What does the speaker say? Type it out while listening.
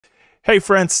Hey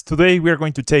friends, today we are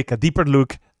going to take a deeper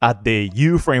look at the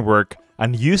U framework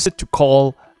and use it to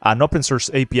call an open source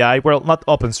API. Well, not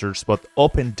open source, but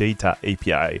open data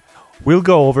API. We'll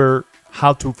go over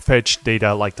how to fetch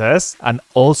data like this and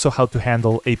also how to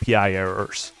handle API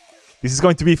errors. This is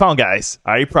going to be fun, guys,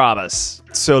 I promise.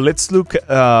 So let's look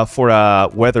for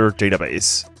a weather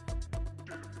database.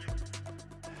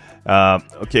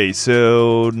 Okay,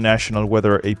 so National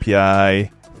Weather API,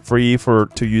 free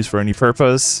to use for any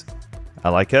purpose. I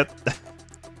like it.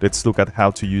 Let's look at how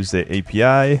to use the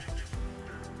API.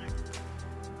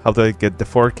 How to get the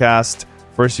forecast.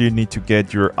 First, you need to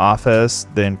get your office,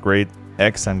 then grid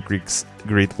X and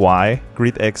grid Y.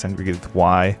 Grid X and grid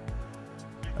Y.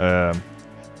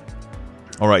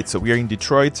 All right, so we are in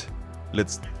Detroit.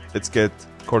 Let's get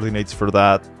coordinates for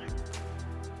that.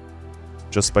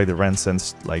 Just by the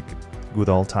Renaissance, like good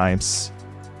old times.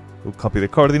 We'll copy the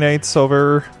coordinates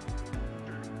over.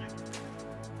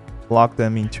 Plug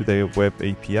them into the web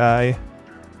API.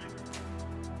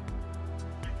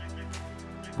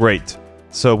 Great.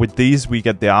 So with these, we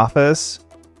get the office.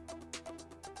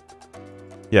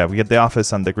 Yeah, we get the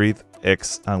office and the grid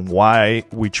X and Y,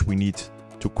 which we need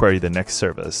to query the next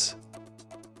service.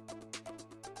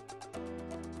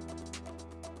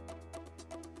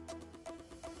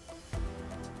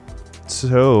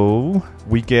 So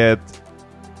we get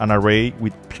an array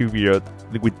with periods.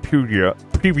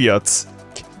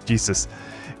 Jesus.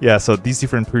 Yeah, so these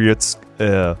different periods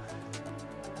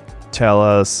tell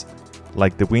us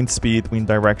like the wind speed, wind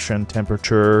direction,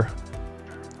 temperature,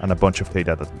 and a bunch of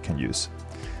data that we can use.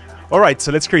 All right,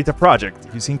 so let's create a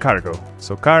project using cargo.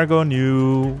 So cargo,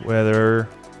 new, weather,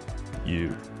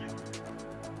 U.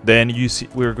 Then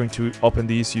we're going to open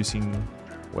these using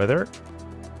weather.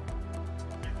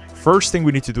 First thing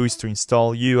we need to do is to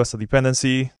install U as a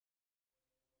dependency.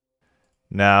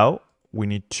 Now we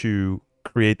need to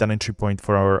create an entry point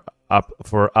for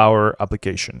our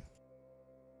application.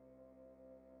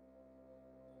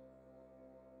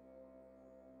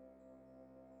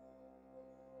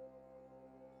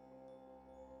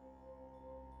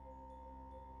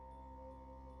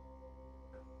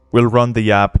 We'll run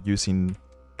the app using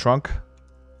trunk.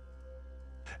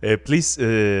 Please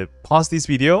pause this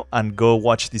video and go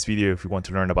watch this video if you want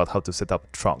to learn about how to set up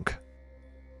trunk.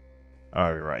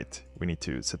 All right, we need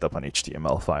to set up an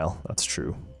HTML file. That's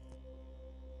true.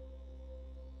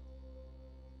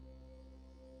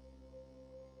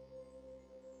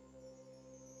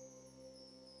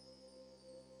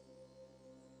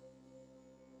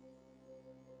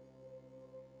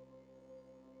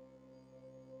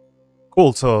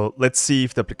 Cool, so let's see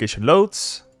if the application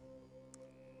loads,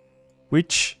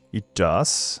 which it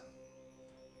does.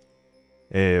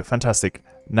 Fantastic.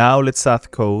 Now let's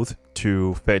add code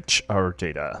to fetch our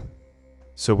data.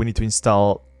 So we need to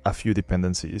install a few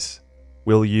dependencies.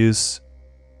 We'll use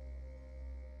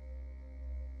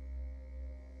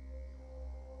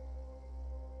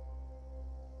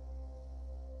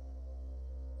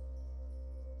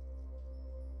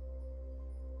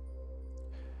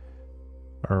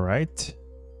all right.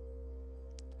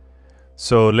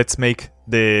 So let's make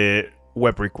the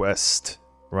web request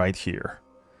right here.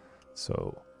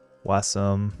 So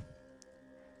wasm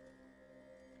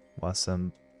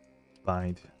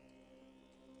bind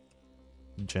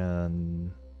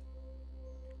gen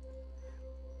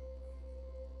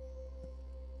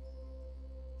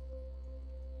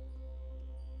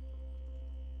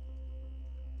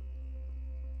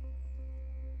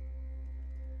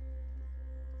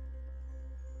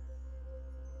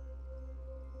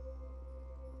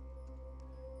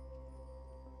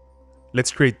Let's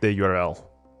create the URL.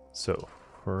 So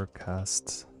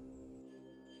forecast.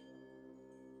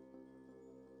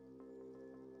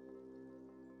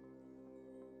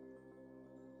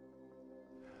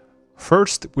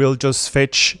 First, we'll just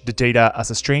fetch the data as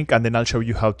a string, and then I'll show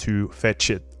you how to fetch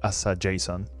it as a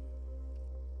JSON.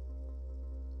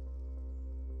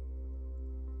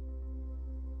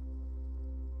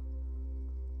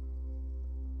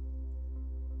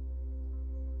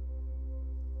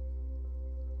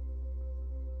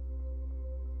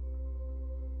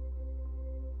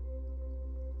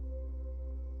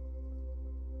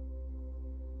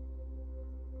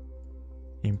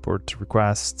 Import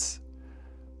requests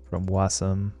from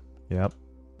wasm. Yep.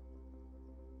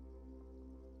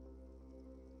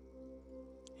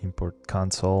 Import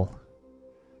console.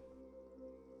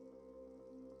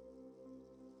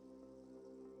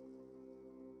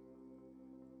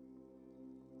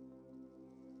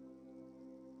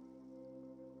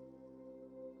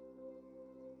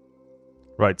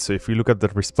 Right, so if we look at the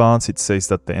response, it says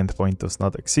that the endpoint does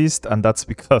not exist, and that's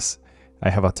because I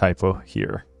have a typo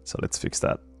here. So let's fix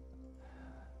that.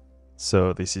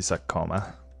 So this is a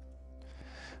comma.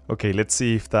 Okay, let's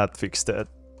see if that fixed it.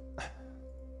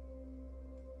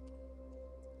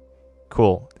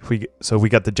 Cool. So we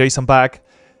got the JSON back.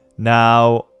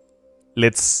 Now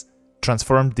let's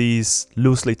transform this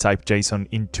loosely typed JSON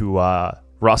into a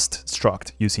Rust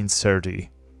struct using serde.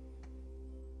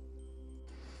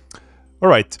 All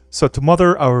right, so to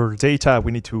mother our data,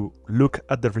 we need to look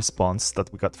at the response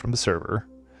that we got from the server.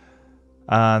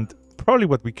 And probably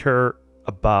what we care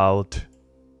about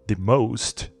the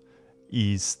most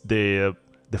is the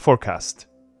forecast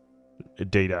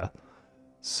data.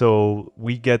 So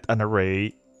we get an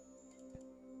array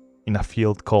in a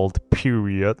field called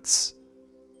periods.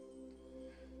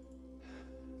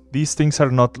 These things are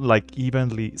not like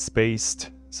evenly spaced.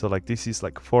 So like this is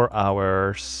like 4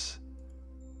 hours.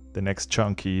 The next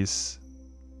chunk is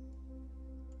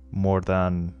more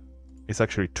than, it's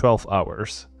actually 12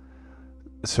 hours.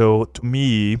 So to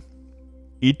me,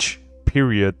 each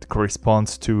period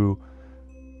corresponds to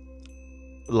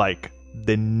like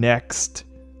the next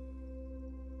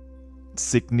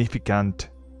significant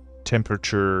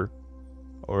temperature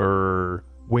or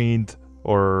wind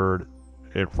or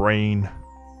rain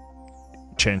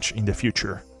change in the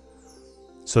future.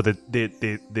 So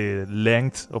the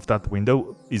length of that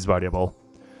window is variable.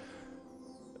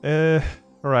 All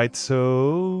right,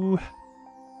 so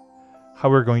how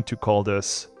we're going to call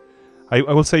this? I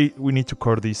will say we need to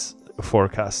call this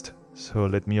forecast. So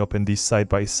let me open this side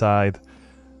by side,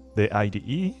 the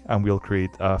IDE, and we'll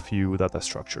create a few data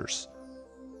structures.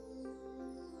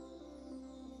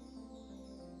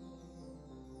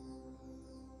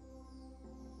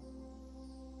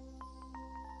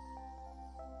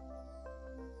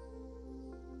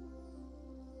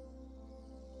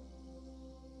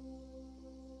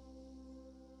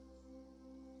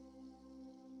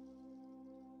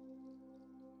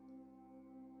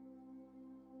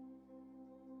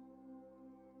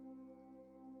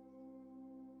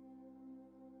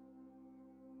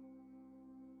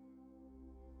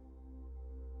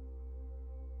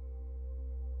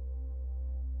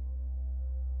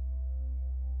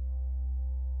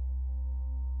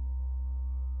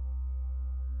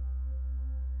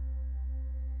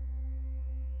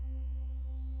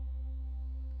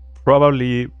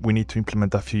 Probably we need to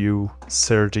implement a few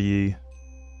serde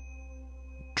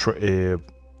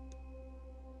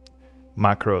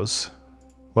macros.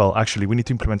 Well, actually, we need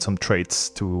to implement some traits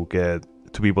to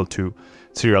be able to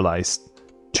serialize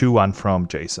to and from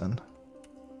JSON.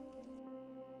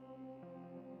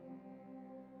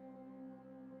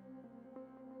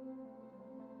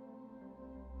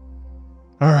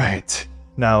 All right,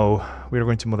 now we're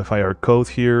going to modify our code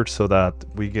here so that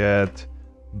we get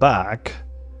back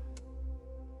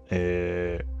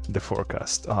the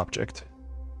forecast object.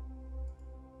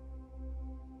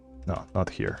 No, not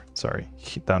here. Sorry,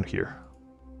 down here.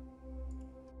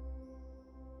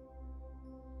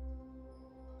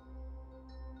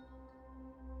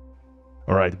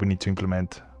 All right, we need to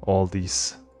implement all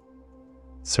these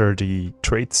serde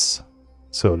traits.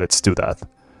 So let's do that.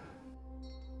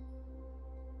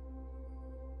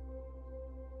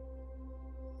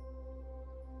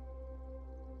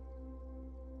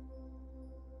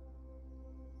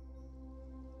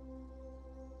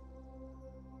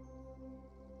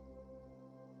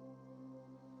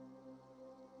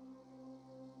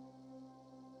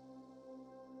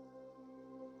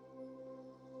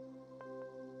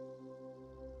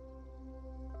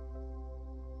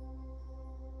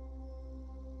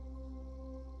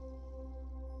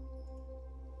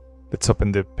 Let's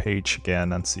open the page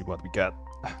again and see what we get.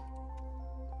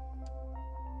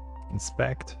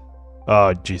 Inspect.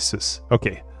 Oh, Jesus.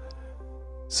 Okay.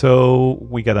 So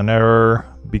we got an error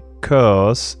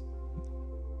because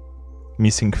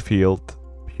missing field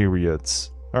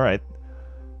periods. All right.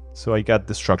 So I got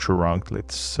the structure wrong.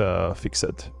 Let's fix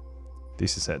it.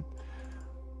 This is it.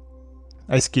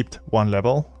 I skipped one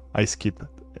level. I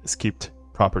skipped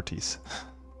properties.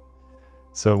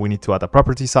 So we need to add a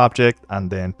properties object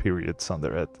and then periods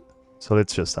under it. So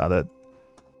let's just add it.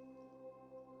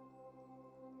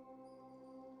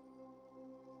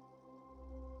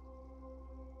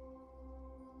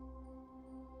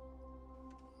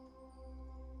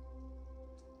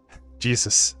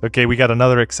 Jesus. Okay, we got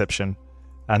another exception.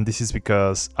 And this is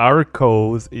because our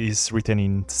code is written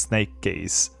in snake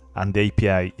case and the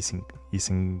API is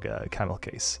in camel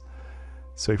case.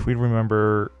 So if we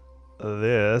remember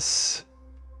this,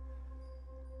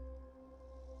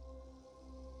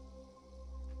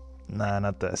 nah,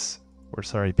 not this.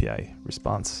 Where's our API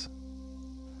response?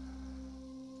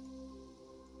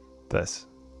 This.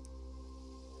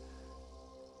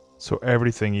 So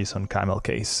everything is on camel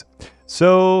case.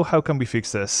 So how can we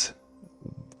fix this?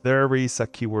 There is a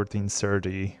keyword in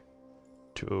serde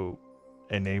to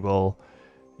enable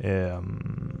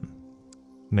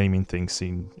naming things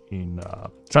in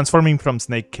transforming from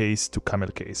snake case to camel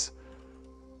case.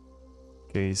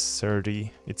 Case serde,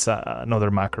 it's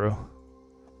another macro.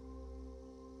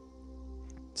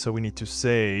 So we need to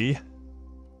say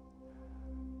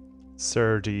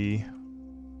serde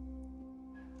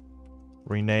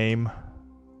rename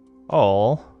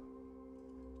all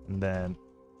and then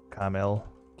camel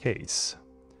case.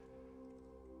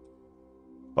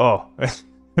 Oh,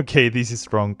 okay, this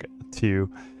is wrong too.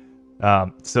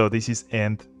 So this is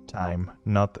end time,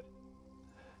 not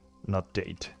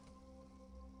date.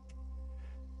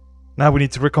 Now we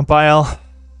need to recompile.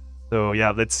 So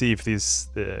yeah, let's see if this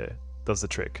does the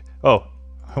trick. Oh,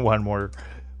 one more.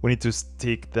 We need to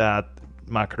stick that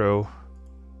macro.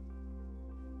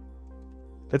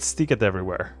 Let's stick it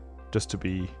everywhere, just to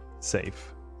be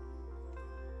safe.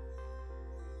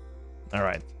 All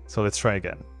right, so let's try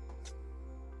again.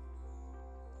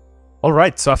 All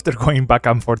right, so after going back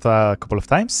and forth a couple of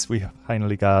times, we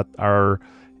finally got our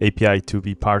API to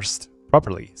be parsed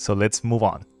properly. So let's move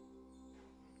on.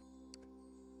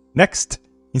 Next,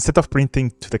 instead of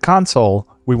printing to the console,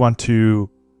 we want to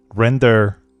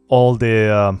render all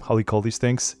the, how do we call these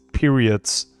things?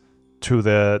 Periods to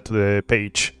the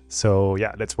page. So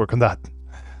yeah, let's work on that.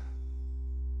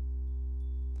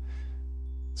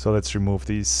 So let's remove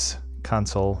this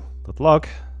console.log.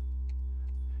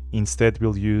 Instead,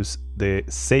 we'll use the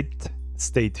set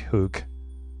state hook.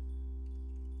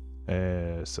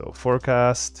 So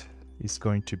forecast is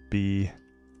going to be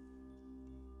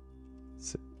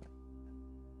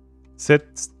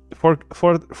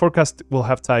forecast will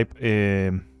have type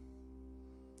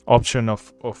option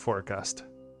of forecast,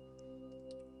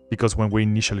 because when we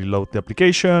initially load the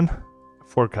application,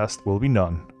 forecast will be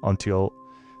none until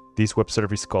this web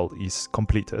service call is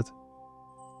completed.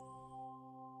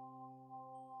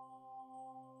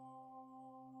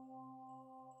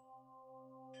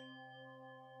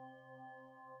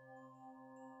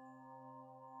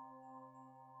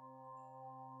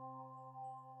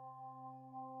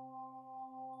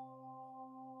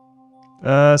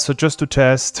 So just to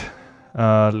test,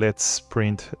 let's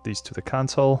print this to the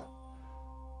console.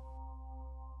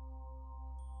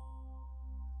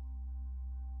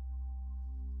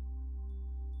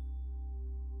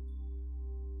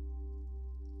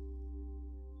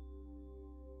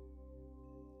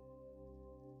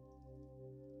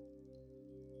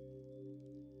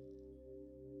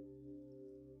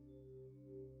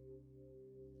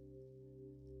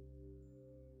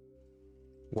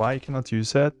 Why I cannot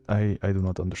use that? I do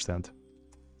not understand.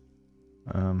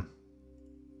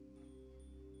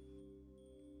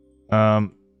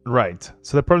 Right.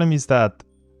 So the problem is that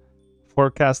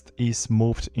forecast is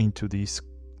moved into this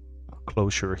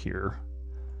closure here.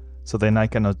 So then I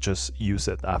cannot just use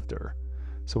it after.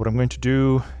 So what I'm going to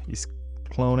do is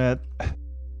clone it.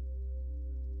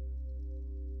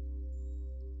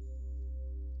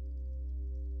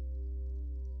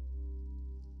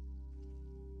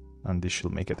 And this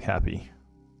should make it happy.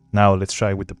 Now let's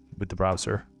try with the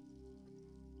browser.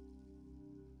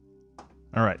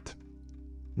 All right,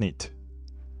 neat.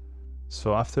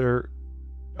 So after,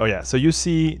 oh yeah, so you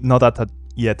see no data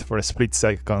yet for a split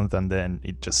second, and then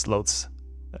it just loads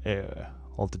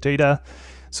all the data.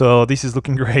 So this is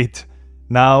looking great.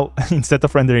 Now instead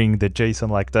of rendering the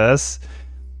JSON like this,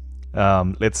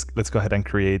 let's go ahead and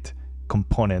create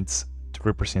components to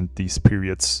represent these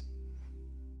periods.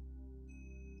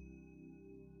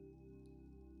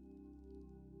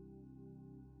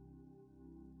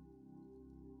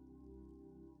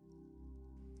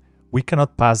 We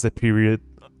cannot pass the period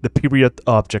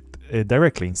object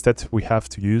directly. Instead, we have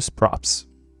to use props.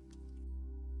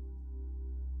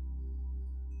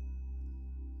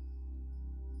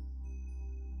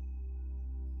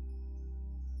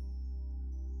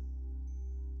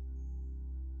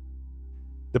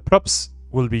 The props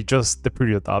will be just the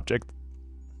period object.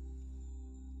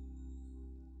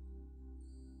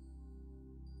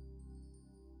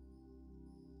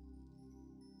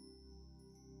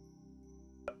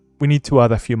 We need to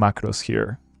add a few macros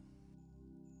here.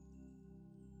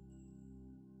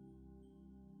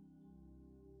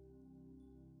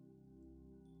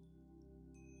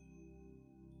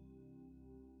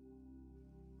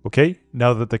 Okay,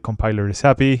 now that the compiler is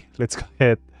happy, let's go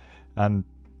ahead and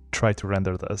try to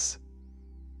render this.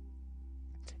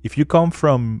 If you come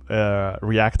from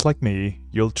React like me,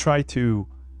 you'll try to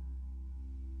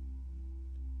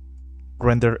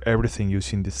render everything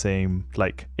using the same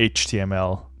like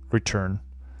HTML return.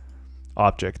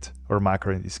 object, or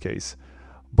macro in this case.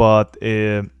 But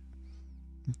the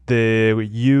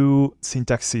U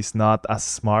syntax is not as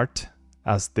smart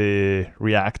as the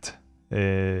React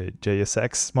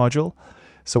JSX module.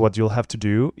 So what you'll have to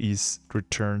do is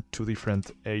return two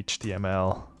different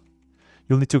HTML.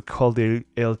 You'll need to call the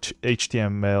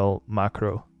HTML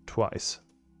macro twice.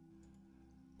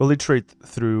 We'll iterate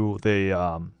through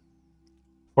the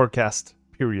forecast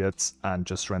periods and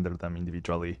just render them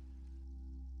individually.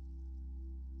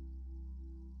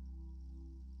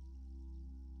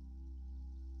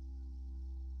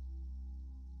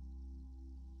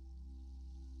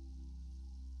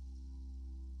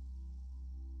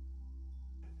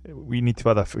 We need to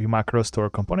add a few macros to our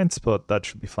components, but that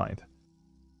should be fine.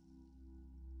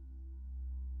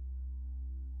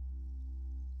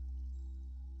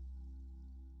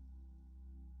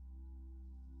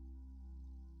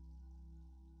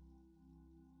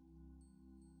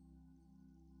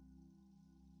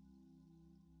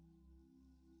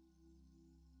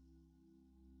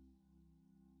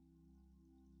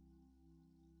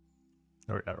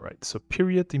 All right, so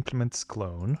period implements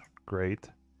clone, great.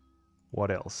 What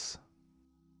else?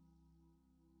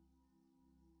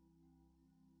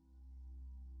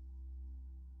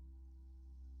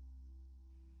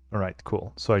 All right,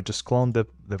 cool. So I just cloned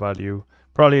the value.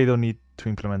 Probably I don't need to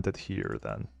implement it here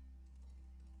then.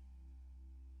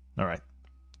 All right,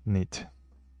 neat.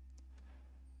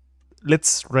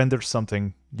 Let's render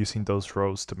something using those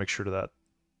rows to make sure that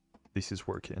this is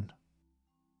working.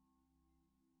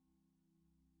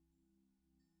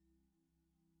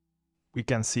 We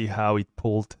can see how it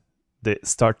pulled the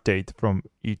start date from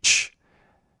each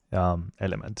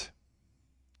element.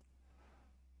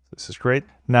 This is great.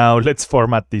 Now let's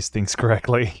format these things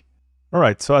correctly. All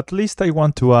right, so at least I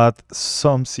want to add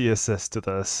some CSS to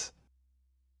this.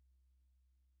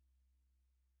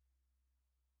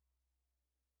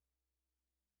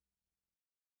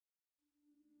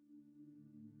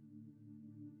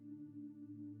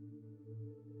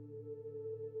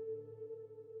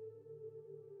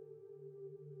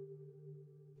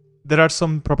 There are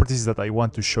some properties that I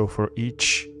want to show for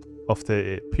each of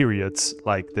the periods,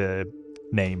 like the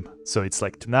name. So it's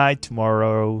like tonight,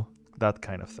 tomorrow, that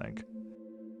kind of thing.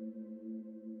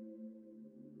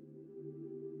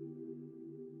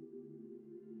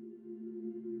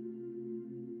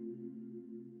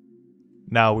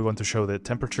 Now we want to show the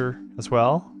temperature as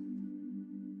well.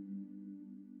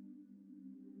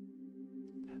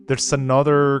 There's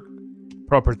another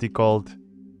property called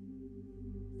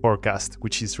forecast,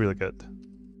 which is really good.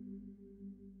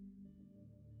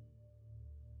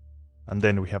 And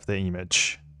then we have the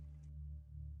image.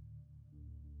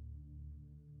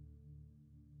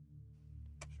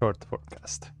 Short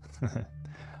forecast.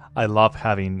 I love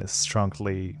having a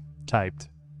strongly typed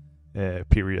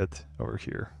period over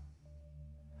here.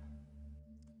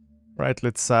 Right,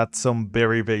 let's add some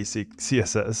very basic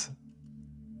CSS.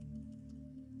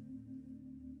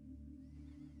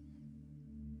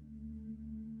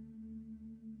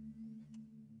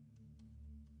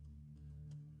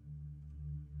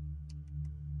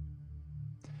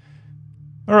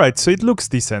 All right, so it looks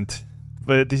decent,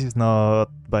 but this is not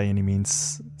by any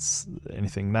means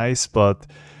anything nice, but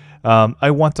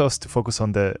I want us to focus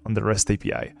on the REST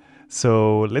API.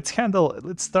 So let's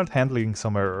start handling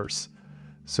some errors.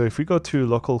 So if we go to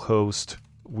localhost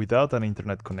without an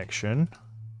internet connection,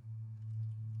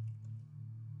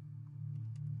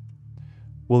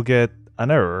 we'll get an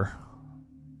error.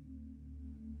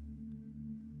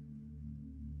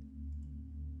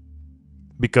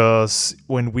 Because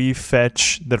when we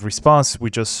fetch the response, we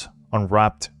just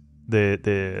unwrapped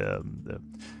the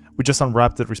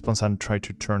response and try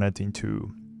to turn it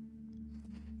into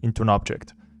an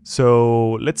object.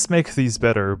 So let's make this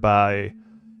better by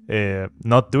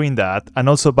not doing that, and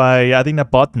also by adding a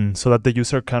button so that the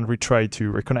user can retry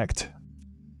to reconnect.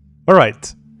 All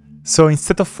right. So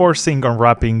instead of forcing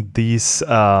unwrapping this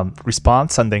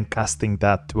response and then casting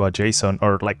that to a JSON,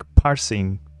 or like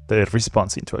parsing the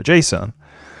response into a JSON,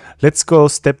 let's go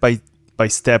step by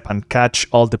step and catch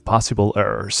all the possible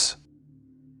errors.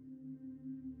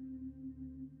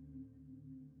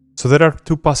 So there are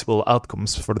two possible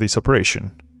outcomes for this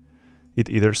operation. It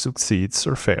either succeeds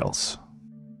or fails.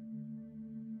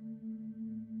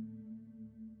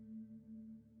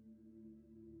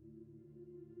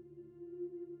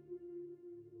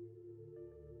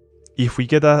 If we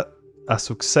get a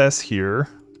success here,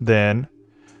 then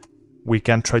we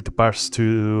can try to parse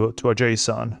to a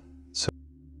JSON. So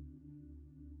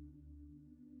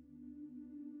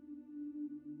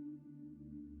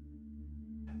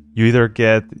you either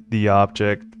get the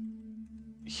object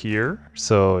here,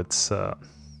 so it's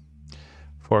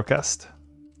forecast.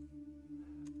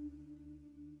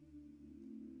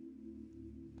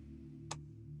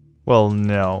 Well,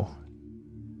 no.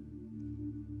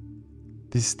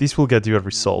 This will get you a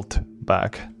result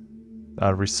back.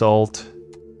 A result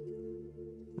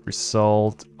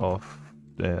of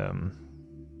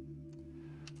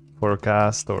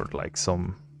forecast or like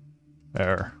some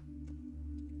error.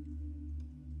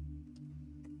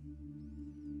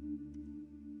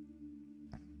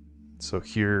 So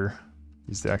here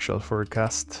is the actual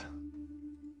forecast.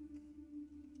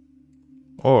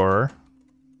 Or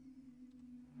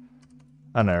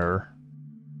an error.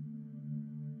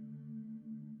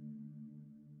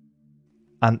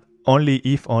 And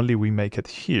if only we make it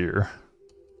here,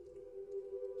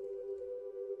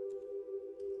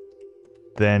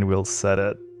 then we'll set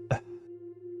it.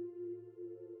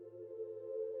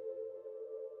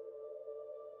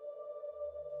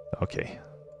 Okay,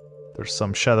 there's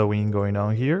some shadowing going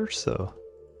on here, so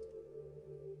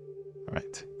all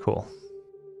right, cool.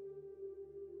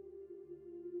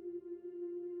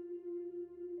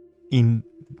 In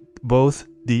both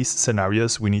these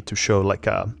scenarios, we need to show like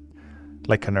an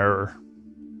error.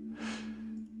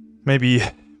 Maybe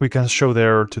we can show the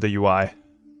error to the UI.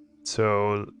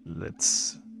 So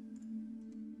let's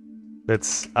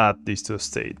add this to the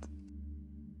state.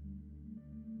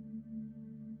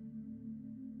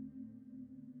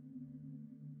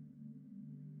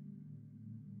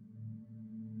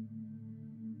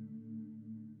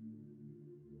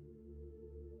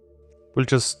 We'll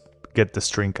just get the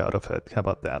string out of it. How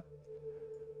about that?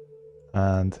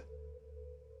 And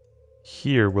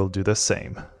here we'll do the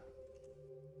same.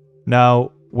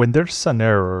 Now, when there's an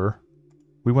error,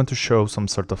 we want to show some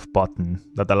sort of button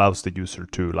that allows the user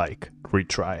to like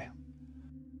retry.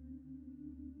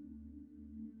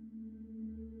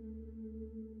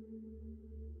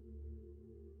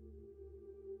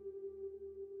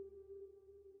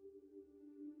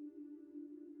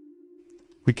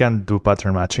 We can do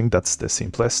pattern matching, that's the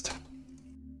simplest.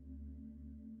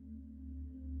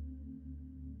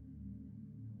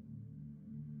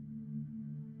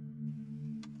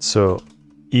 So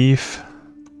if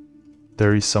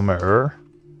there is some error,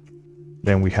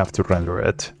 then we have to render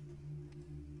it.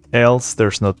 Else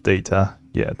there's no data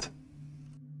yet.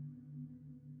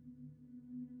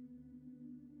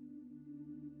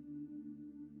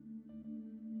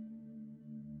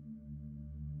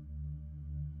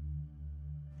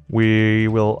 We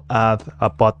will add a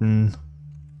button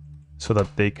so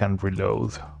that they can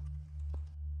reload.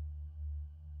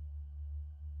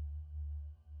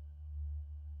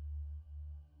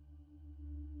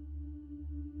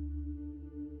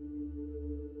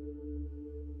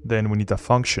 Then we need a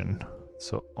function.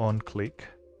 So on click.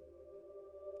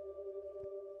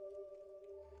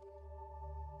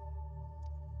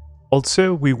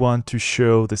 Also, we want to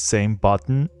show the same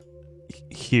button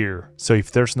here. So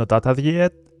if there's no data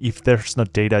yet,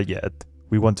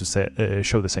 we want to say,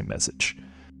 show the same message.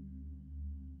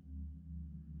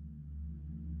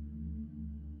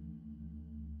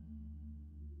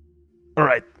 All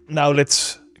right, now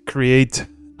let's create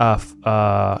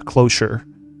a closure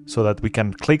so that we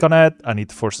can click on it and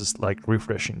it forces like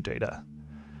refreshing data.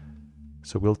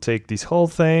 So we'll take this whole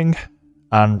thing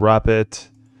and wrap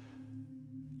it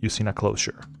using a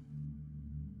closure.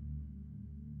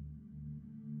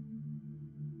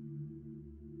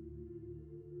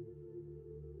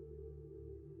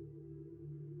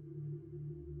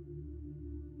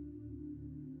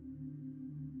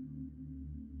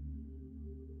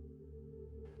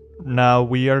 Now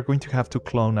we are going to have to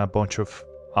clone a bunch of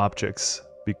objects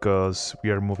because we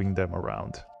are moving them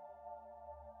around.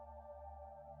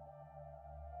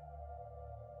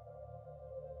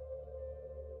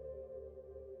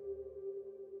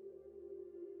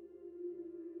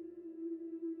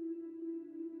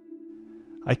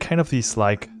 I kind of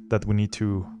dislike that we need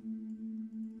to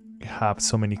have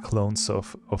so many clones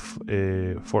of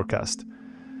a forecast.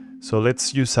 So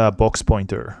let's use a box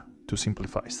pointer to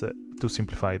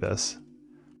simplify this.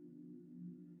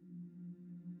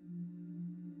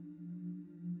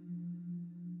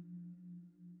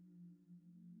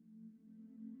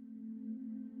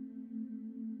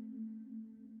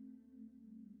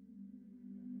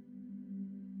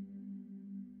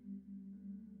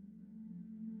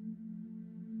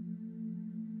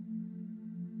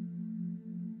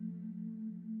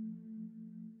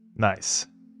 Nice.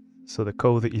 So the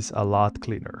code is a lot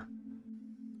cleaner.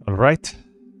 All right.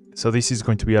 So this is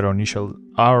going to be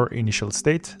our initial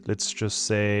state. Let's just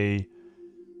say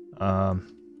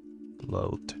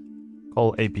load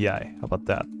call API. How about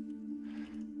that?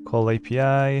 Call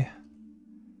API.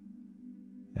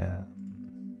 Yeah.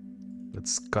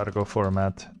 let's gotta go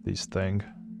format this thing.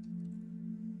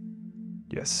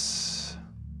 Yes.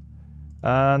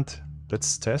 And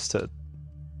let's test it.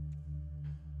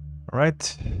 All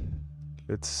right,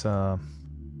 let's load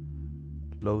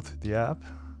the app.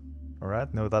 All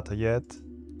right, no data yet.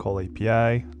 Call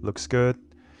API, looks good.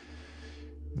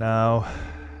 Now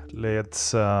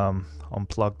let's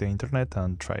unplug the internet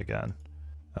and try again.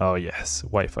 Oh yes,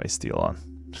 Wi-Fi is still on.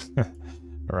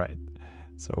 All right,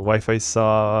 so Wi-Fi is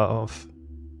off.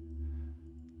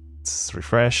 Let's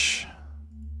refresh.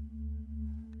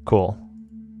 Cool.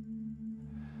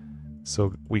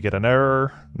 So we get an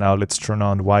error. Now let's turn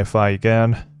on Wi-Fi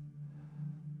again.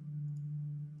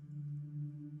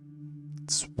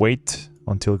 Let's wait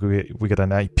until we get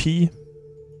an IP.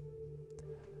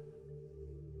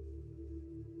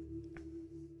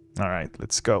 All right,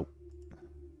 let's go.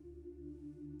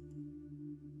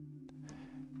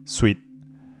 Sweet.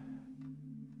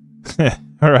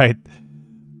 All right,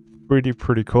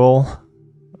 pretty cool.